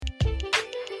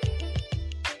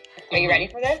Are you ready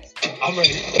for this? I'm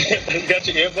ready. Got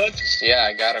your earbuds? Yeah,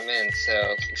 I got them in,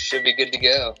 so should be good to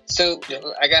go. So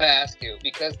I gotta ask you,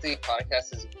 because the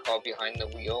podcast is called Behind the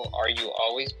Wheel, are you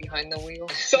always behind the wheel?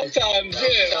 Sometimes,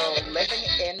 yeah. So living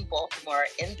in Baltimore,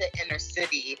 in the inner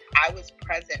city, I was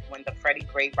present when the Freddie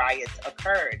Gray riots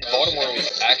occurred. Baltimore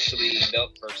was actually the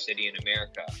first city in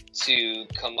America to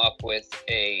come up with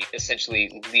a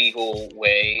essentially legal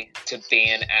way to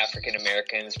ban African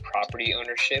Americans' property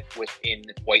ownership within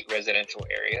white residential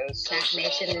areas. Snack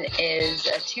Nation is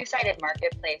a two-sided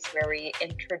marketplace where we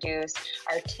introduce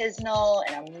artisanal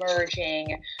and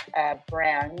emerging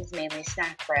brands, mainly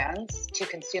snack brands, to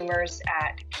consumers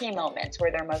at key moments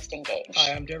where they're most engaged.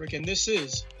 Hi, I'm Derek, and this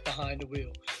is Behind the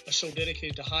Wheel, a show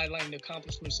dedicated to highlighting the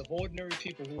accomplishments of ordinary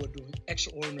people who are doing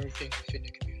extraordinary things within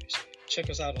their communities.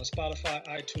 Check us out on Spotify,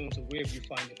 iTunes, or wherever you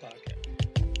find your podcast.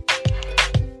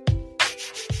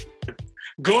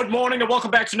 Good morning and welcome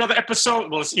back to another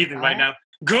episode. Well, it's evening right now.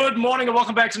 Good morning and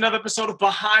welcome back to another episode of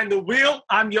Behind the Wheel.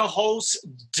 I'm your host,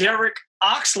 Derek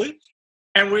Oxley,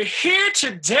 and we're here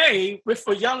today with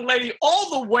a young lady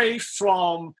all the way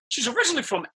from, she's originally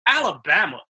from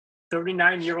Alabama,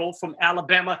 39-year-old from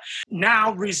Alabama,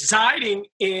 now residing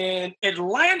in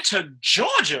Atlanta,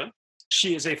 Georgia.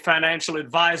 She is a financial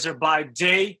advisor by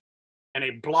day and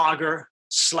a blogger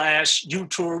slash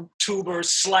YouTuber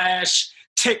slash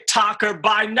TikToker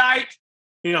by night.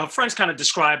 You know, her friends kind of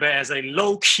describe her as a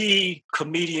low-key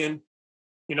comedian,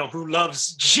 you know, who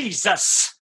loves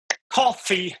Jesus,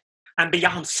 coffee, and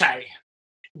Beyonce.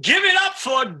 Give it up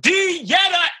for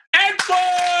Deanna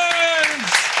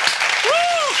Edwards! Woo!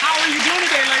 How are you doing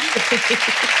today, lady?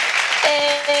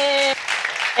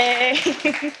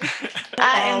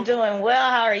 I am doing well.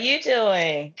 How are you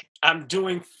doing? I'm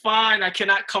doing fine. I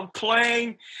cannot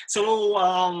complain. It's a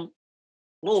little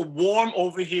warm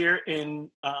over here in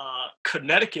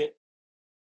Connecticut,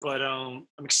 but I'm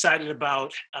excited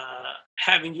about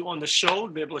having you on the show,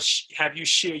 to be able to have you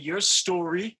share your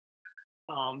story,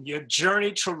 your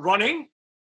journey to running.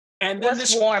 And then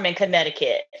What's warm in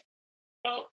Connecticut?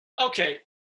 Oh, okay.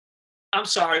 I'm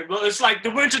sorry. Well, it's like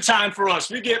the winter time for us.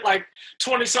 We get like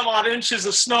 20 some odd inches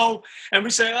of snow, and we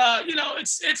say,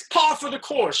 it's par for the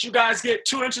course. You guys get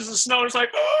 2 inches of snow. It's like,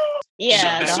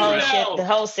 yeah, the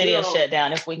whole city will shut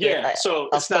down if we get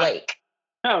a flake.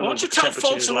 Why don't you tell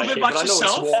folks a little bit about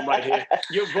yourself? It's warm right here.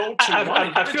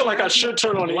 I feel like I should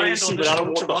turn on the AC, but I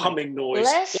don't want the humming noise.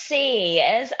 Let's see.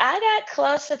 As I got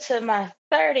closer to my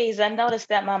 30s, I noticed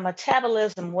that my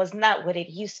metabolism was not what it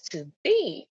used to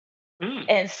be.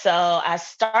 And so I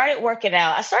started working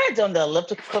out. I started doing the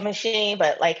elliptical machine,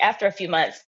 but like after a few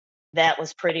months, that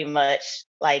was pretty much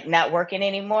like not working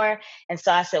anymore. And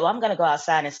so I said, well, I'm going to go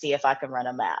outside and see if I can run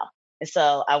a mile. And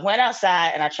so I went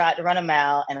outside and I tried to run a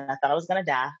mile and I thought I was going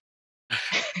to die.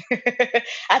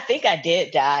 I think I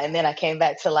did die. And then I came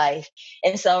back to life.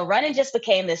 And so running just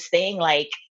became this thing,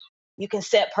 like you can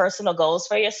set personal goals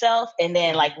for yourself. And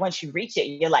then like once you reach it,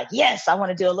 you're like, yes, I want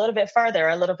to do a little bit further,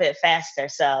 a little bit faster.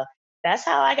 So that's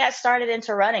how I got started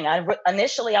into running.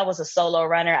 Initially, I was a solo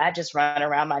runner. I just run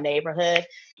around my neighborhood.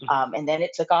 And then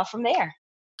it took off from there.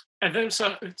 And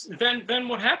then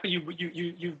what happened? You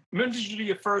when did you do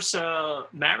your first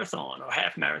marathon or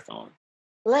half marathon?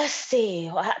 Let's see.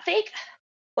 Well, I think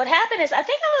what happened is I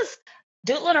was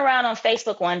doodling around on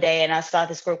Facebook one day and I saw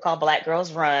this group called Black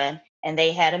Girls Run, and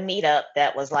they had a meetup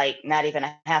that was like not even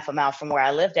a half a mile from where I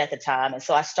lived at the time. And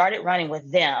so I started running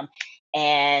with them.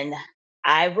 And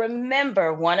I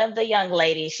remember one of the young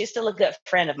ladies, she's still a good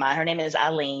friend of mine. Her name is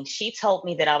Eileen. She told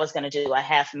me that I was going to do a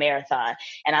half marathon.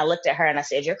 And I looked at her and I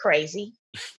said, you're crazy.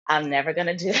 I'm never going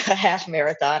to do a half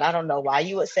marathon. I don't know why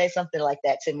you would say something like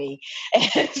that to me.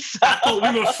 And so, I thought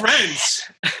we were friends.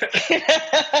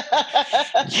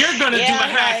 You're going to do a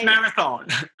half marathon.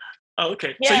 Oh,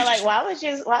 okay. Yeah, so why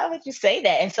would you say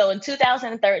that? And so in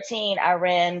 2013, I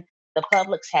ran the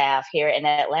Publix half here in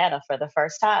Atlanta for the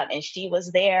first time. And she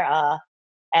was there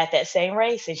at that same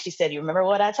race. And she said, you remember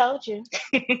what I told you?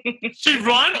 She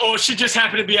run or she just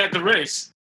happened to be at the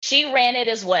race? She ran it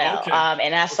as well. Okay.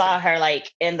 And I saw her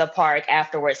like in the park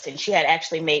afterwards. And she had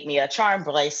actually made me a charm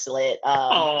bracelet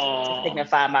to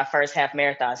signify my first half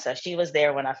marathon. So she was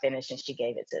there when I finished and she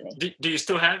gave it to me. Do you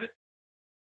still have it?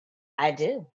 I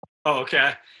do. Oh,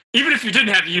 okay. Even if you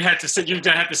didn't have it, you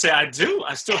don't have to say, I do.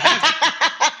 I still have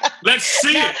it. Let's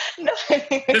see it. No.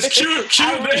 It's cute.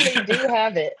 I really do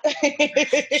have it.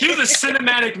 Cue the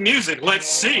cinematic music. Let's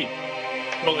see.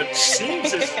 Well, it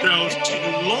seems as though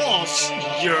you lost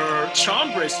your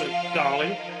charm bracelet,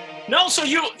 darling. No, so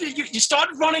you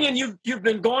started running and you've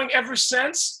been going ever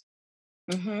since.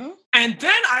 Mm-hmm. And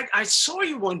then I saw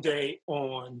you one day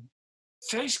on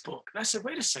Facebook. And I said,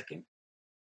 wait a second.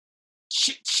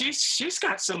 She's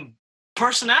got some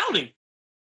personality.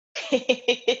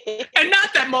 And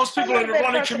not that most people in the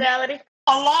running community,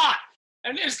 a lot.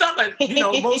 And it's not like,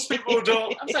 most people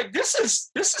don't. I was like, this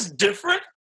is different.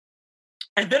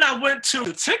 And then I went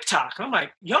to TikTok. I'm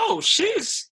like, yo, is she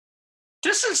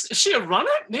a runner?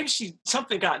 Maybe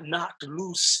something got knocked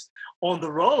loose on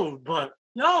the road, but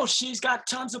no, she's got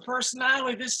tons of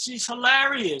personality. She's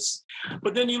hilarious.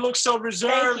 But then you look so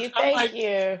reserved. Thank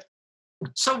you.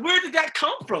 So where did that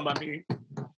come from? I mean,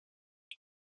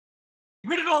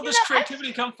 where did all this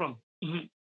creativity come from? Mm-hmm.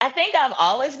 I think I've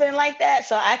always been like that.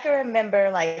 So I can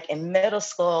remember like in middle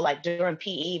school, like during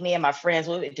PE, me and my friends,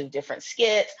 we would do different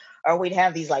skits, or we'd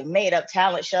have these like made up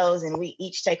talent shows, and we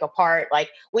each take a part.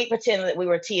 Like we pretend that we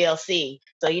were TLC.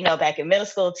 So, back in middle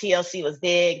school, TLC was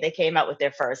big. They came out with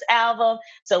their first album.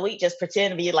 So we just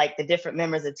pretend to be like the different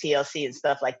members of TLC and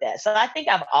stuff like that. So I think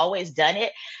I've always done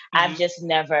it. Mm-hmm. I've just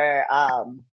never, I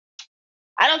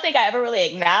don't think I ever really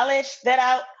acknowledged that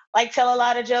I like tell a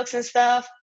lot of jokes and stuff.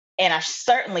 And I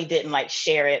certainly didn't like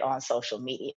share it on social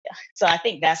media. So I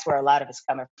think that's where a lot of it's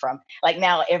coming from. Like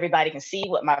now everybody can see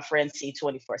what my friends see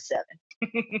 24/7.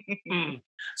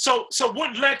 So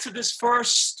what led to this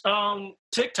first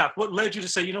TikTok? What led you to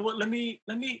say, you know what, let me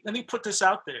put this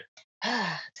out there?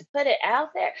 To put it out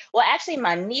there? Well, actually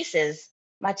my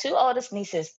two oldest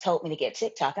nieces told me to get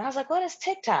TikTok. And I was like, what is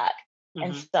TikTok? Mm-hmm.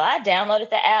 And so I downloaded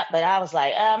the app, but I was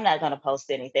like, I'm not going to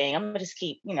post anything. I'm going to just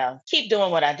keep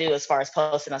doing what I do as far as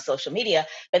posting on social media.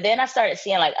 But then I started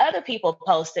seeing like other people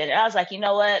posting, and I was like, you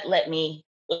know what? Let me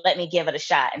give it a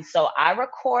shot. And so I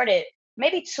recorded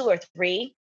maybe 2 or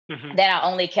 3 mm-hmm. that I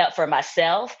only kept for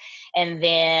myself. And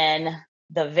then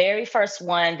the very first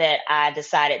one that I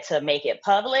decided to make it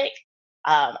public,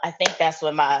 I think that's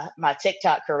when my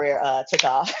TikTok career took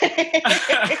off.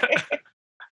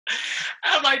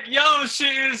 I'm like, yo, she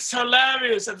is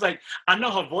hilarious. I was like, I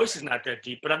know her voice is not that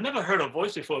deep, but I've never heard her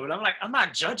voice before. But I'm like, I'm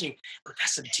not judging, but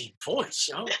that's a deep voice,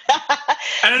 yo.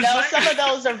 Some of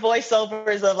those are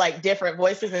voiceovers of like different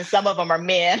voices, and some of them are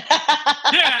men.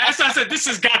 Yeah, that's why I said this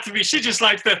has got to be. She just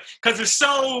likes because it's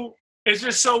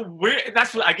just so weird.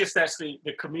 That's what I guess that's the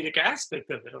comedic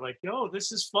aspect of it. I'm like, yo,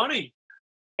 this is funny,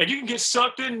 and you can get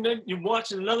sucked in, and then you're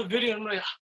watching another video, and I'm like,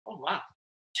 oh wow,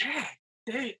 dang.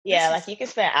 Yeah, like you can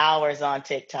spend hours on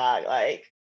TikTok, like.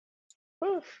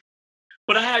 Oof.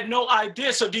 But I had no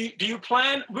idea. So do you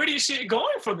plan? Where do you see it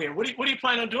going from here? What do you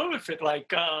plan on doing with it?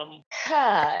 Like,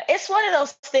 it's one of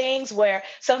those things where.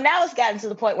 So now it's gotten to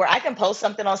the point where I can post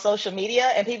something on social media,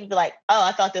 and people be like, "Oh,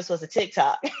 I thought this was a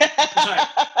TikTok." Right.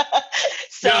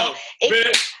 So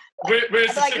where's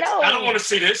the like, TikTok? no. I don't want to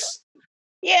see this.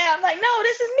 Yeah, I'm like, no,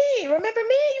 this is me. Remember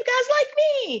me? You guys like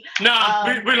me.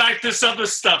 No, we like this other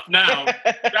stuff now.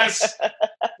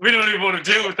 We don't even want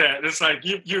to deal with that. It's like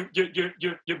you're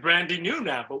branding new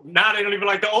now, but now they don't even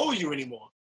like the old you anymore.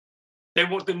 They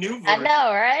want the new version. I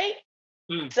know, right?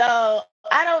 So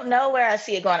I don't know where I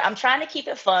see it going. I'm trying to keep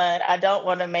it fun. I don't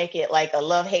want to make it like a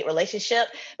love-hate relationship,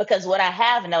 because what I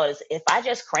have noticed, if I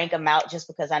just crank them out just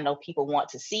because I know people want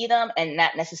to see them and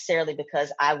not necessarily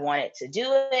because I wanted to do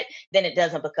it, then it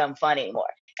doesn't become fun anymore.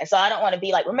 And so I don't want to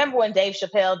be like, remember when Dave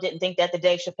Chappelle didn't think that the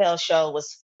Dave Chappelle show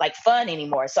was like fun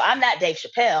anymore. So I'm not Dave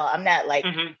Chappelle. I'm not like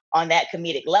on that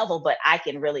comedic level, but I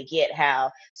can really get how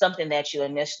something that you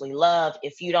initially love,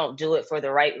 if you don't do it for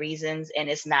the right reasons and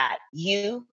it's not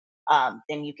you,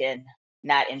 then you can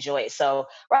not enjoy it. So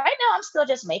right now I'm still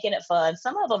just making it fun.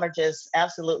 Some of them are just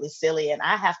absolutely silly, and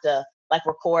I have to like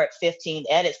record 15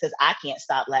 edits because I can't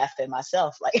stop laughing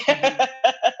myself, like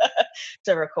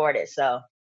to record it. So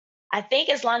I think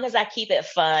as long as I keep it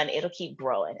fun, it'll keep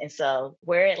growing. And so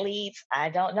where it leads, I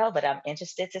don't know, but I'm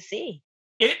interested to see.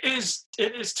 It is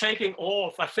taking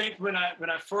off. I think when I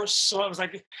first saw it, was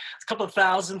like a couple of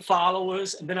thousand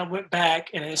followers, and then I went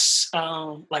back and it's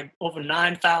like over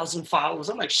 9,000 followers.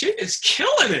 I'm like, she is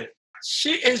killing it.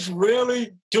 She is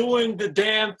really doing the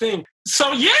damn thing.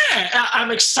 So yeah,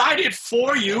 I'm excited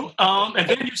for you. And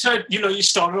then you said, you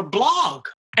started a blog,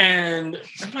 and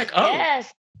I'm like, oh.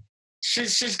 Yes.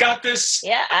 She's got this.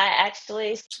 Yeah,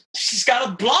 she's got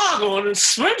a blog on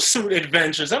swimsuit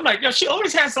adventures. I'm like, she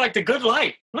always has like the good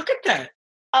light. Look at that.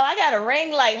 Oh, I got a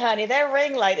ring light, honey. That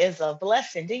ring light is a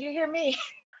blessing. Do you hear me?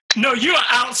 No, you are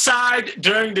outside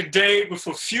during the day with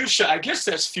a fuchsia. I guess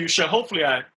that's fuchsia. Hopefully,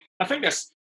 I'm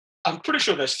pretty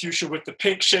sure that's fuchsia with the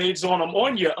pink shades on them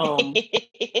on your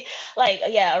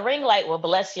a ring light will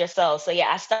bless your soul. So yeah,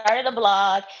 I started a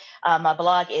blog. My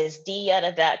blog is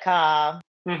dyetta.com.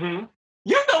 Mm-hmm.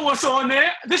 You know what's on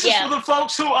there. This is for the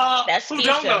folks who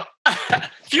don't know.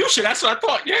 Fuchsia, that's what I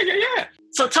thought. Yeah.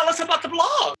 So tell us about the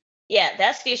blog. Yeah,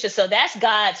 that's future. So that's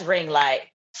God's ring light.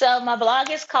 So my blog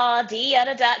is called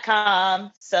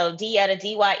Dyetta.com. So Dyetta,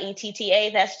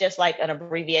 Dyetta, that's just like an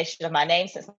abbreviation of my name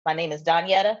since my name is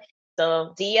Donyetta.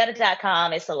 So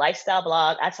Dyetta.com, it's a lifestyle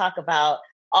blog. I talk about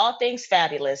all things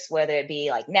fabulous, whether it be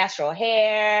like natural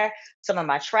hair, some of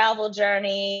my travel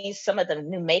journeys, some of the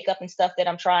new makeup and stuff that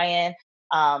I'm trying.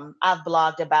 I've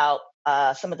blogged about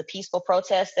some of the peaceful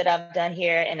protests that I've done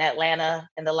here in Atlanta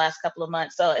in the last couple of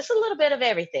months. So it's a little bit of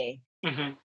everything.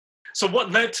 Mm-hmm. So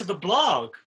what led to the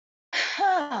blog?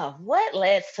 What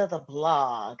led to the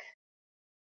blog?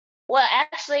 Well,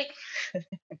 actually,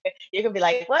 you're going to be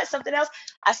like, what? Something else?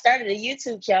 I started a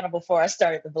YouTube channel before I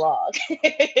started the blog.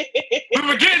 We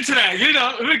were getting to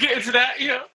that, we were getting to that,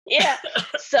 Yeah.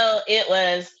 So it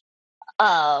was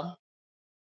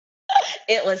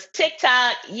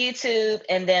TikTok, YouTube,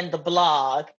 and then the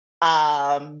blog.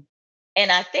 And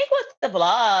I think with the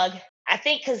blog,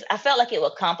 because I felt like it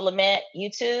would complement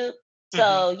YouTube.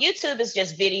 So YouTube is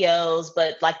just videos,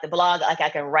 but like the blog, like I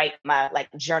can write my like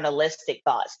journalistic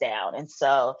thoughts down. And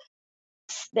so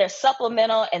they're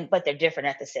supplemental but they're different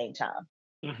at the same time.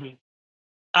 Mm-hmm.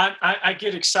 I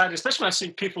get excited, especially when I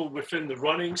see people within the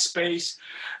running space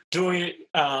doing it.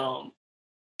 I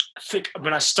think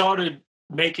when I started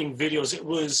making videos, it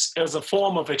was a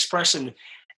form of expression,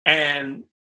 and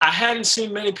I hadn't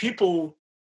seen many people.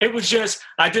 It was just,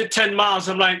 I did 10 miles.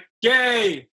 I'm like,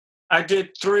 yay! I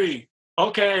did 3.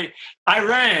 Okay, I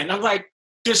ran. I'm like,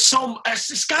 there's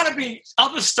got to be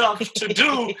other stuff to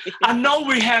do. I know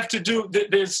we have to do.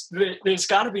 There's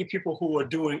got to be people who are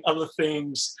doing other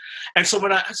things, and so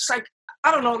when it's like,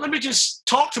 I don't know. Let me just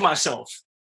talk to myself.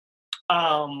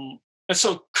 And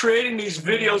so creating these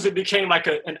videos, it became like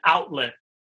an outlet.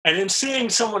 And then seeing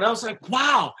someone else, like,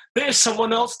 wow, there's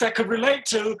someone else that could relate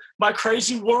to my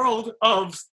crazy world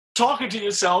of talking to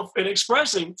yourself and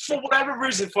expressing for whatever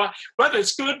reason, whether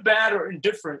it's good, bad, or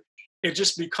indifferent, it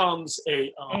just becomes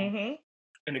an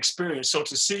experience. So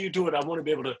to see you do it, I want to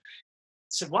be able to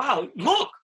say, wow, look,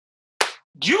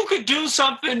 you could do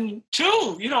something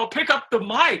too. Pick up the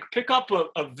mic, pick up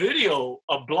a video,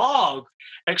 a blog,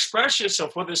 express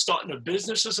yourself, whether it's starting a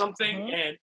business or something.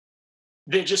 And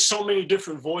there are just so many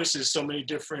different voices, so many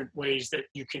different ways that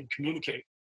you can communicate.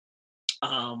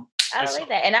 I believe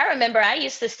that. And I remember I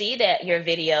used to see your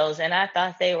videos, and I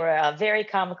thought they were very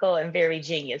comical and very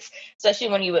genius, especially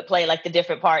when you would play like the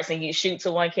different parts and you shoot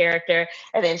to one character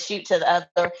and then shoot to the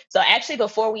other. So actually,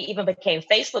 before we even became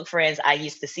Facebook friends, I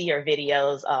used to see your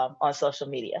videos on social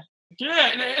media.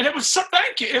 Yeah, and it was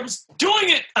thank you. It was doing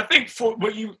it, I think, for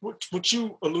what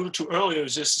you alluded to earlier,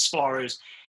 is just as far as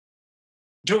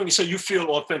doing it so you feel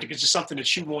authentic. It's just something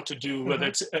that you want to do, whether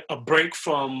it's a break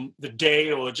from the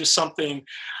day or just something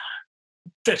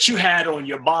that you had on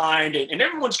your mind. And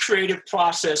everyone's creative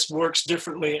process works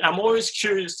differently. I'm always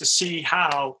curious to see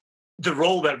how the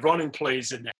role that running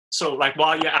plays in that. So like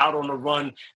while you're out on a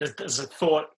run, does a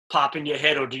thought pop in your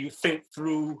head, or do you think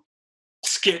through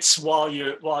skits while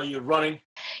you're running?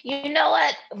 You know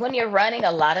what? When you're running,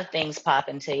 a lot of things pop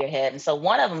into your head. And so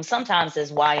one of them sometimes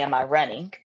is, why am I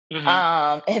running?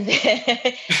 And then,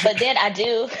 but then I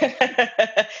do.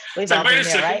 We've all been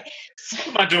there, right? What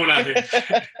am I doing out here?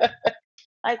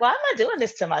 Like, why am I doing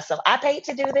this to myself? I paid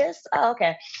to do this. Oh,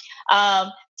 okay.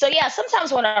 So yeah,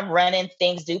 sometimes when I'm running,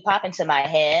 things do pop into my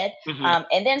head.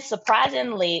 And then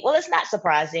surprisingly, well, it's not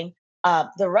surprising.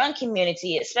 The run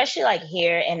community, especially like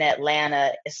here in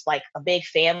Atlanta, it's like a big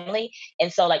family.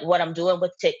 And so like what I'm doing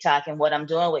with TikTok and what I'm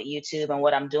doing with YouTube and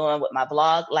what I'm doing with my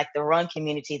blog, like the run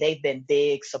community, they've been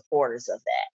big supporters of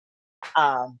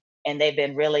that. And they've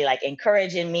been really like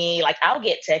encouraging me. Like I'll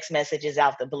get text messages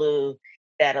out the blue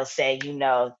that'll say,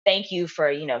 thank you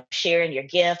for, sharing your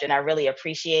gift. And I really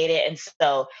appreciate it. And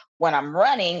so when I'm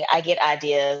running, I get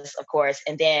ideas, of course.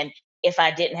 And then if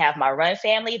I didn't have my run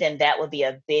family, then that would be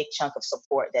a big chunk of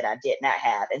support that I did not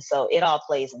have. And so it all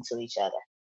plays into each other.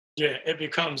 Yeah, it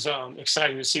becomes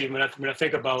exciting to see. When I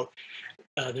think about,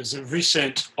 there's a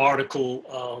recent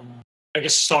article, I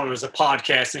guess it started as a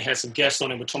podcast and had some guests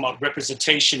on it. We're talking about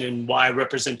representation and why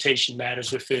representation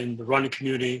matters within the running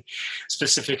community,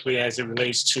 specifically as it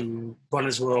relates to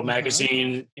Runner's World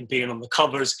magazine and being on the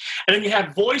covers. And then you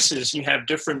have voices. You have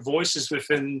different voices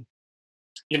within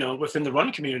the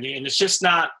running community. And it's just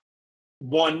not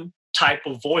one type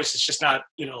of voice. It's just not,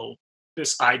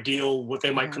 this ideal, what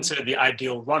they might consider the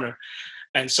ideal runner.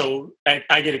 And so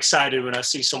I get excited when I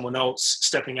see someone else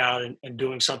stepping out and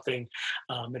doing something.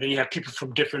 And then you have people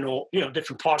from different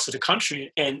parts of the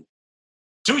country, and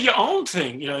do your own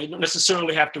thing. You don't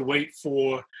necessarily have to wait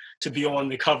to be on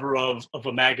the cover of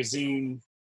a magazine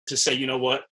to say, you know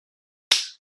what,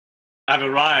 I've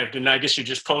arrived, and I guess you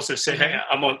just posted, say, hey,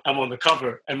 I'm on the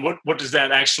cover. And what does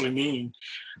that actually mean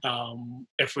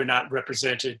if we're not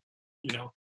represented,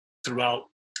 throughout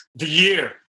the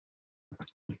year?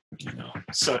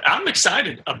 So I'm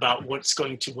excited about what's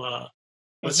going to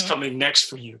what's coming next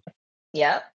for you.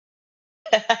 Yep.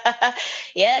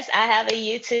 Yes, I have a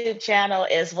YouTube channel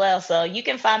as well. So you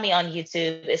can find me on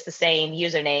YouTube. It's the same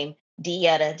username,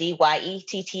 Dyetta,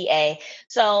 Dyetta.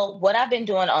 So what I've been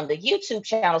doing on the YouTube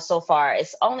channel so far,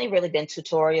 it's only really been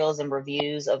tutorials and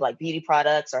reviews of like beauty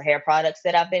products or hair products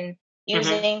that I've been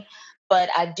using. But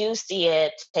I do see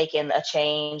it taking a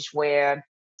change where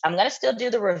I'm going to still do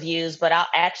the reviews, but I'll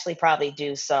actually probably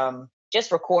do some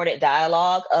just recorded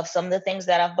dialogue of some of the things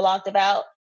that I've blogged about.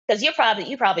 Because you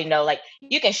probably know, like,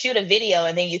 you can shoot a video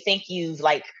and then you think you've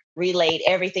like relayed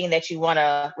everything that you want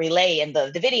to relay in the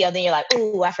video. Then you're like,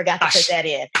 ooh, I forgot to put that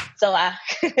in. So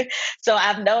so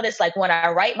I've noticed, like, when I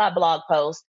write my blog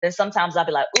post, then sometimes I'll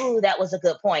be like, ooh, that was a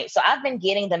good point. So I've been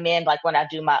getting them in, like when I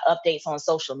do my updates on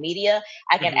social media,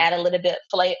 I can add a little bit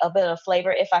of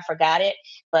flavor if I forgot it.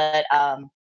 But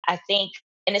I think,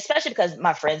 and especially because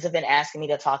my friends have been asking me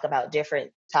to talk about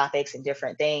different topics and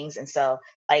different things. And so,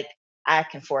 like, I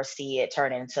can foresee it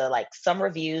turn into like some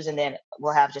reviews, and then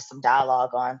we'll have just some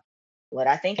dialogue on what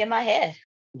I think in my head.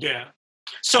 Yeah.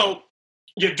 So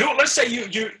you do. Let's say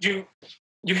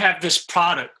you have this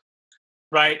product,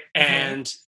 right?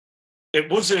 And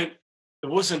it wasn't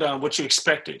what you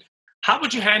expected. How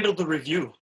would you handle the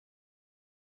review?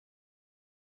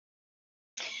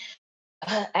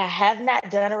 I have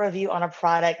not done a review on a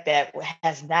product that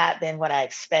has not been what I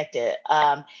expected.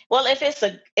 Well, if it's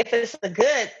a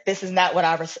good, this is not what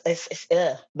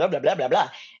blah blah blah blah blah.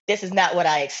 This is not what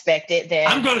I expected. Then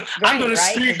I'm gonna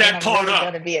right? speed that part really up.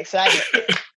 Going to be excited.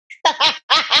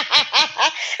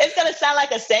 It's gonna sound like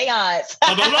a seance.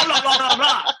 Blah, blah, blah, blah, blah,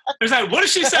 blah. It's like, what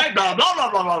did she say? Blah blah blah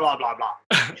blah blah blah blah blah.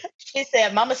 She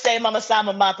said, "Mama say, Mama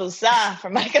sama mapusa."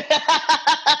 From Michael.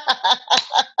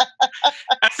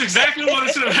 That's exactly what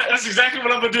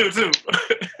I'm gonna do too.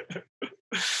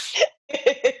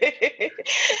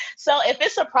 So if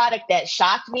it's a product that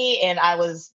shocked me and I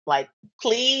was like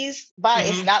pleased by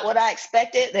it's not what I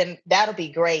expected, then that'll be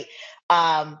great.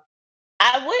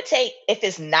 I would take, if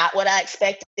it's not what I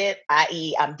expected,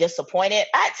 i.e. I'm disappointed,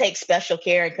 I'd take special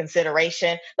care and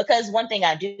consideration, because one thing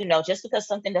I do know, just because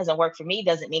something doesn't work for me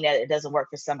doesn't mean that it doesn't work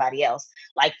for somebody else.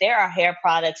 Like, there are hair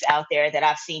products out there that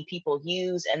I've seen people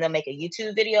use and they'll make a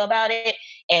YouTube video about it,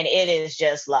 and it is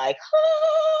just like,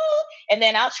 oh, and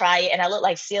then I'll try it and I look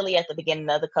like silly at the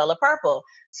beginning of The Color Purple.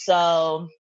 So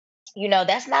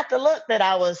that's not the look that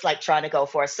I was like trying to go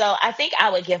for. So I think I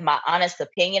would give my honest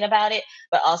opinion about it,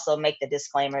 but also make the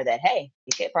disclaimer that, hey,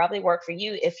 it could probably work for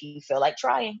you if you feel like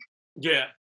trying. Yeah.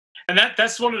 And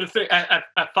that's one of the things I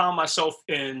found myself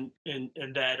in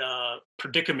that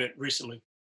predicament recently.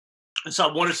 And so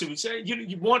I wanted to say,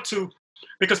 you want to,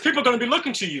 because people are going to be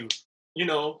looking to you,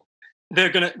 they're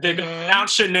going to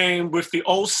pronounce your name with the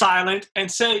O silent and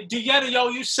say, Dyetta, yo,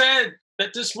 you said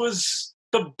that this was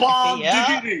the bomb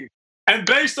DVD. And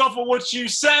based off of what you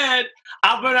said,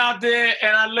 I went out there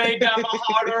and I laid down my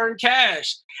hard-earned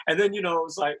cash. And then,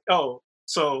 it's like, oh,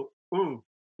 so,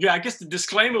 I guess the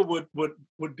disclaimer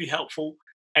would be helpful.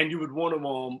 And you would want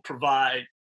to provide,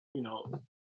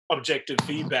 objective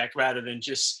feedback rather than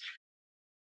just,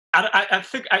 I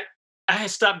think I had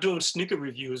stopped doing sneaker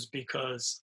reviews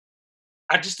because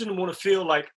I just didn't want to feel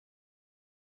like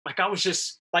I was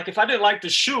just, like, if I didn't like the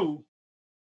shoe,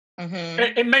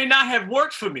 it may not have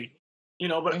worked for me.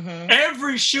 But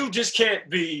every shoe just can't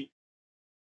be.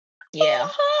 Yeah,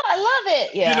 I love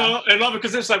it. Yeah, I love it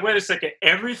because it's like, wait a second,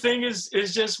 everything is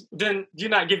just. Then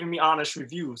you're not giving me honest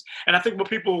reviews, and I think what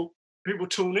people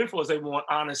tune in for is they want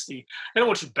honesty. They don't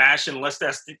want you bashing unless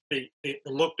that's the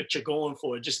look that you're going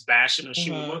for. Just bashing a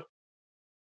shoe look.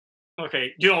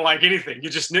 Okay, you don't like anything.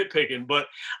 You're just nitpicking, but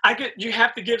you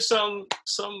have to give some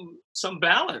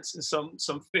balance and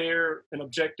some fair and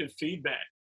objective feedback.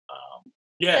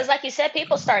 Because like you said,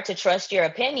 people start to trust your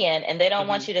opinion and they don't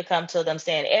want you to come to them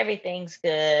saying everything's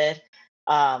good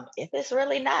if it's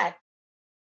really not.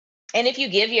 And if you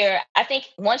I think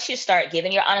once you start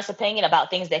giving your honest opinion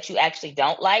about things that you actually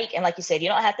don't like, and like you said, you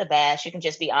don't have to bash, you can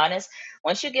just be honest.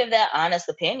 Once you give that honest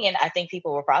opinion, I think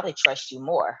people will probably trust you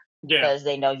more because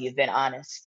they know you've been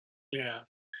honest. Yeah.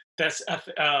 That's,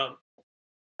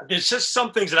 there's just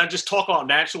some things that I just talk about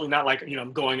naturally, not like,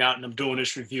 I'm going out and I'm doing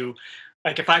this review.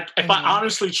 Like if I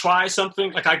honestly try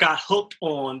something, like I got hooked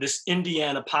on this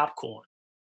Indiana popcorn,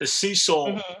 the sea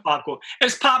salt popcorn.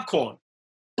 It's popcorn,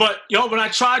 but when I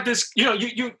tried this,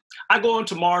 I go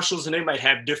into Marshalls and they might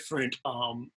have different,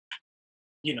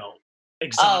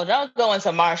 Oh, don't go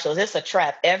into Marshalls. It's a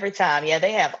trap every time. Yeah,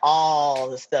 they have all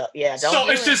the stuff. Yeah, don't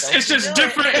do it's just do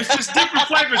different. it. It's just different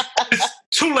flavors. It's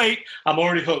too late. I'm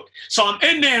already hooked. So I'm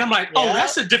in there and I'm like, oh,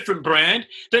 that's a different brand.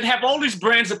 They have all these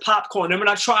brands of popcorn. And when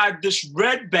I tried this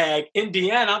red bag,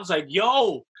 Indiana, I was like,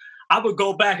 yo, I would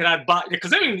go back and I'd buy,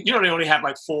 because they only have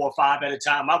like 4 or 5 at a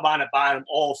time. I wind up buying them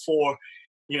all 4,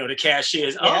 the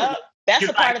cashiers. Yeah. That's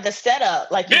a part of the setup.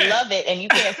 Like, you love it and you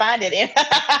can't find it.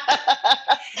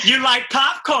 You like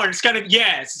popcorn. It's going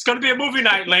to be a movie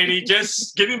night, lady.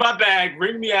 Just give me my bag,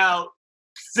 bring me out,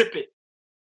 zip it.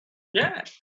 Yeah.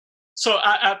 So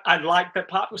I like that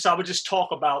popcorn. So I would just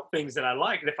talk about things that I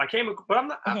like. And if I but I'm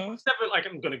not, I was never like,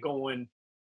 I'm going to go in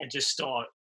and just start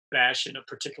bashing a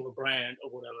particular brand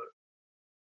or whatever,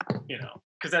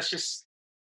 because that's just,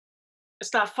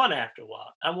 it's not fun after a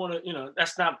while. I want to,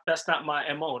 that's not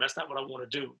my MO. That's not what I want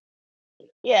to do.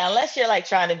 Yeah, unless you're like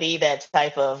trying to be that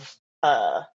type of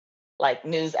like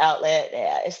news outlet.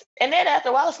 Yeah, and then after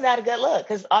a while, it's not a good look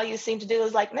because all you seem to do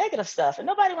is like negative stuff, and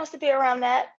nobody wants to be around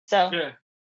that. So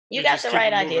you got the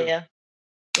right idea.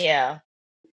 Yeah.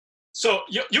 So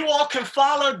you all can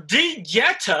follow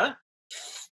DeYetta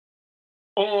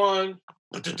on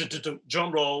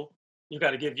drum roll. You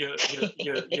got to give your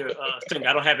thing.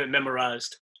 I don't have it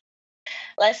memorized.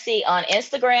 Let's see. On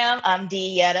Instagram, I'm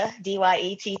DeYetta,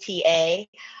 DYETTA.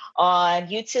 On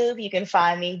YouTube, you can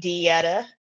find me DeYetta.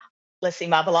 Let's see.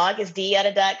 My blog is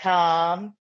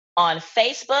DeYetta.com. On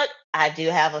Facebook, I do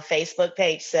have a Facebook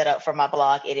page set up for my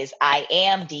blog. It is I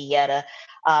Am DeYetta.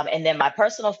 And then my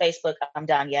personal Facebook, I'm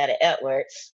Donyetta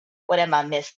Edwards. What am I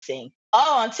missing?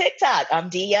 Oh, on TikTok, I'm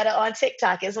DeYetta on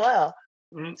TikTok as well.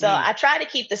 Mm-hmm. So I try to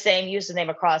keep the same username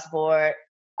across board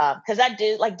because I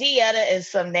do, like DeYetta is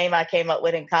some name I came up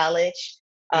with in college.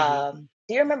 Do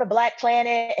you remember Black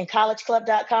Planet and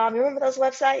collegeclub.com? You remember those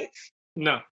websites?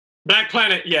 No. Black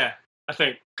Planet, yeah. I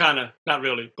think kind of, not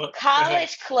really. But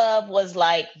College Club was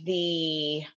like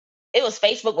it was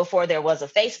Facebook before there was a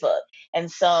Facebook. And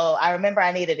so I remember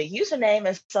I needed a username.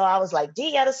 And so I was like,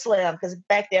 DeYetta Slim, because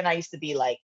back then I used to be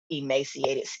like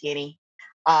emaciated, skinny.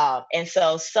 And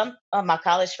so some of my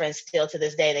college friends still to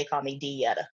this day, they call me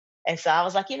DeYetta. And so I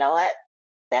was like, you know what?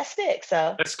 That sticks.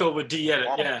 So let's go with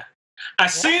DeYetta. Yeah. I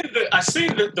seen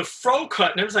the fro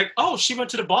cut and it was like, oh, she went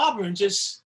to the barber and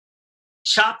just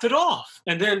chopped it off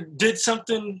and then did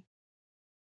something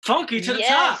funky to the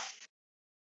top.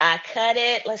 I cut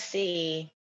it, let's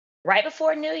see, right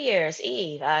before New Year's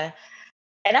Eve. And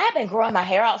I have been growing my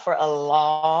hair out for a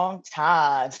long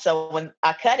time. So when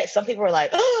I cut it, some people were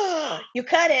like, oh, you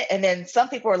cut it. And then some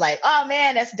people were like, oh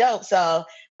man, that's dope. So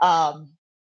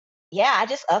I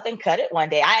just up and cut it one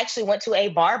day. I actually went to a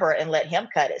barber and let him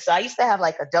cut it. So I used to have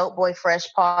like a Dope Boy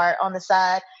Fresh part on the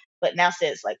side, but now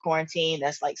since like quarantine,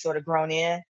 that's like sort of grown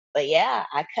in. But yeah,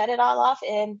 I cut it all off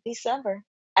in December.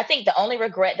 I think the only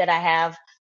regret that I have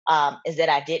is that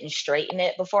I didn't straighten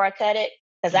it before I cut it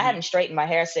because I hadn't straightened my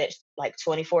hair since like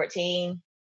 2014.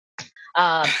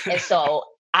 And so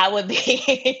I would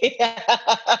be,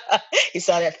 you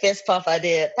saw that fist pump I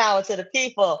did. Power to the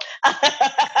people.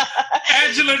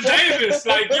 Angela Davis,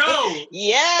 like, yo.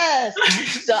 Yes.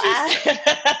 So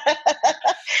I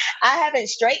haven't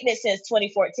straightened it since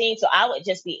 2014. So I would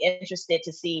just be interested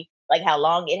to see like how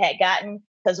long it had gotten.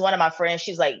 Because one of my friends,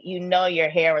 she's like, your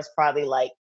hair was probably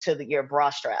like to your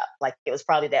bra strap. Like it was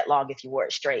probably that long if you wore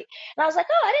it straight. And I was like,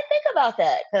 oh, I didn't think about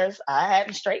that because I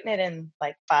hadn't straightened it in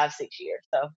like 5-6 years.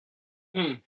 So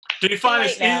do you find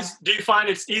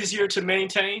it's easier to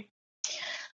maintain?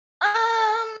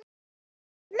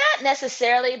 Not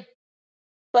necessarily,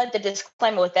 but the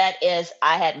disclaimer with that is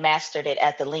I had mastered it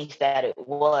at the length that it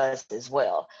was as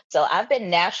well. So I've been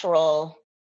natural.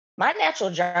 My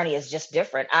natural journey is just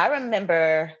different. I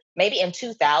remember maybe in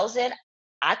 2000,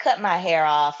 I cut my hair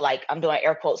off, like I'm doing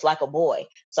air quotes, like a boy.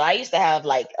 So I used to have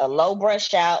like a low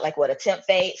brush out, like with a temp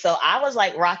fade. So I was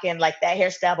like rocking like that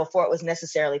hairstyle before it was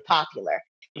necessarily popular.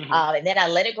 And then I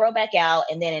let it grow back out.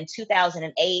 And then in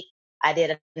 2008, I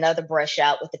did another brush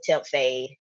out with the temp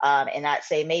fade. And I'd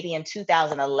say maybe in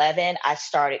 2011, I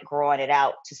started growing it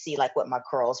out to see like what my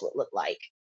curls would look like.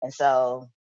 And so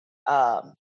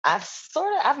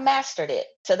I've mastered it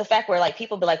to the fact where like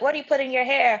people be like, what do you put in your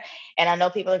hair? And I know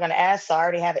people are going to ask, so I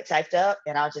already have it typed up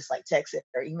and I'll just like text it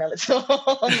or email it to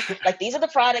them. Like, these are the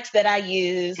products that I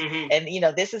use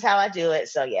and this is how I do it.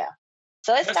 So yeah.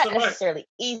 So it's not necessarily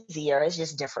easier. It's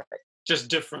just different. Just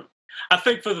different. I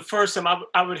think for the first time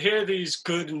I would hear these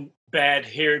good and bad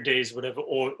hair days, whatever,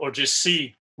 or just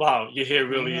see, wow, your hair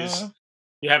really is,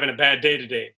 you're having a bad day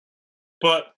today.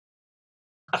 But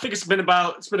I think it's been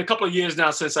a couple of years now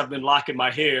since I've been locking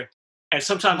my hair. And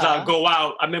sometimes I'll go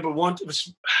out. I remember it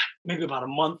was maybe about a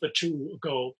month or two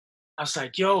ago. I was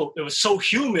like, yo, it was so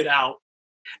humid out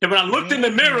that when I looked in the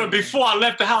mirror before I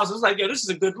left the house, I was like, yo, this is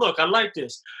a good look. I like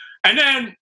this. And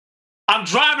then I'm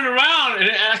driving around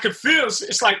and I could feel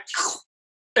it's like,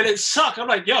 and it sucked. I'm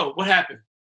like, yo, what happened?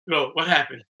 Yo, what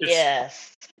happened?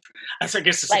 Yes. I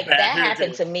guess it's like that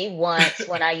happened to me once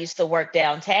when I used to work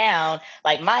downtown.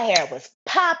 Like my hair was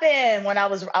popping when I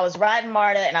was riding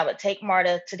MARTA, and I would take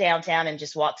MARTA to downtown and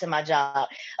just walk to my job.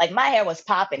 Like my hair was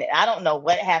popping. I don't know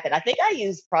what happened. I think I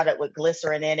used product with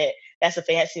glycerin in it. That's a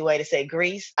fancy way to say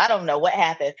grease. I don't know what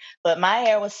happened, but my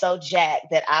hair was so jacked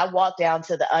that I walked down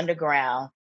to the underground.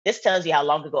 This tells you how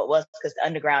long ago it was because the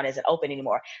underground isn't open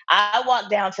anymore. I walked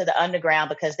down to the underground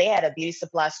because they had a beauty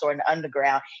supply store in the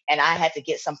underground, and I had to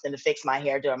get something to fix my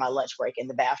hair during my lunch break in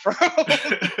the bathroom.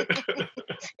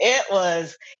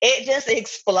 It just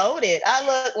exploded. I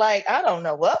looked like, I don't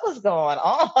know what was going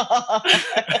on.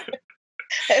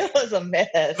 It was a mess.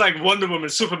 It's like Wonder Woman,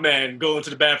 Superman, go into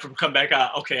the bathroom, come back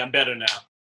out. Okay, I'm better now.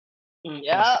 Mm-hmm.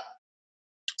 Yep.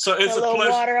 So it's a little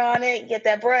pleasure. Water on it, get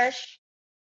that brush.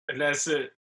 And that's it.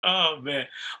 Oh, man.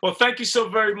 Well, thank you so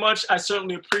very much. I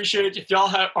certainly appreciate it. If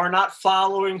y'all are not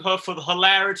following her for the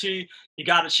hilarity, you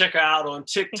got to check her out on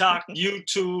TikTok,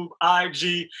 YouTube,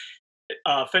 IG.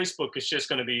 Facebook is just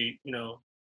going to be,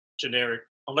 generic.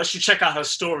 Unless you check out her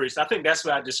stories. I think that's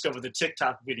where I discovered the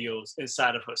TikTok videos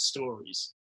inside of her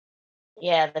stories.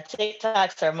 Yeah, the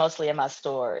TikToks are mostly in my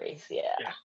stories.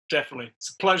 Yeah. Definitely.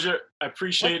 It's a pleasure. I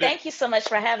appreciate it. Thank you so much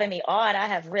for having me on. I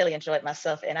have really enjoyed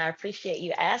myself, and I appreciate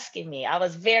you asking me. I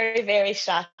was very, very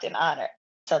shocked and honored.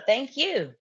 So thank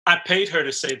you. I paid her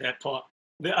to say that part.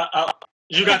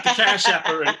 You got the Cash App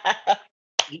already.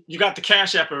 You got the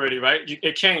Cash App already, right?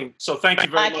 It came. So thank you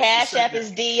very much. My Cash App is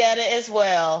Dietta as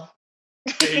well.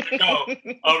 There you go.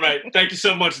 All right. Thank you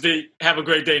so much, D. Have a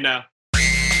great day now.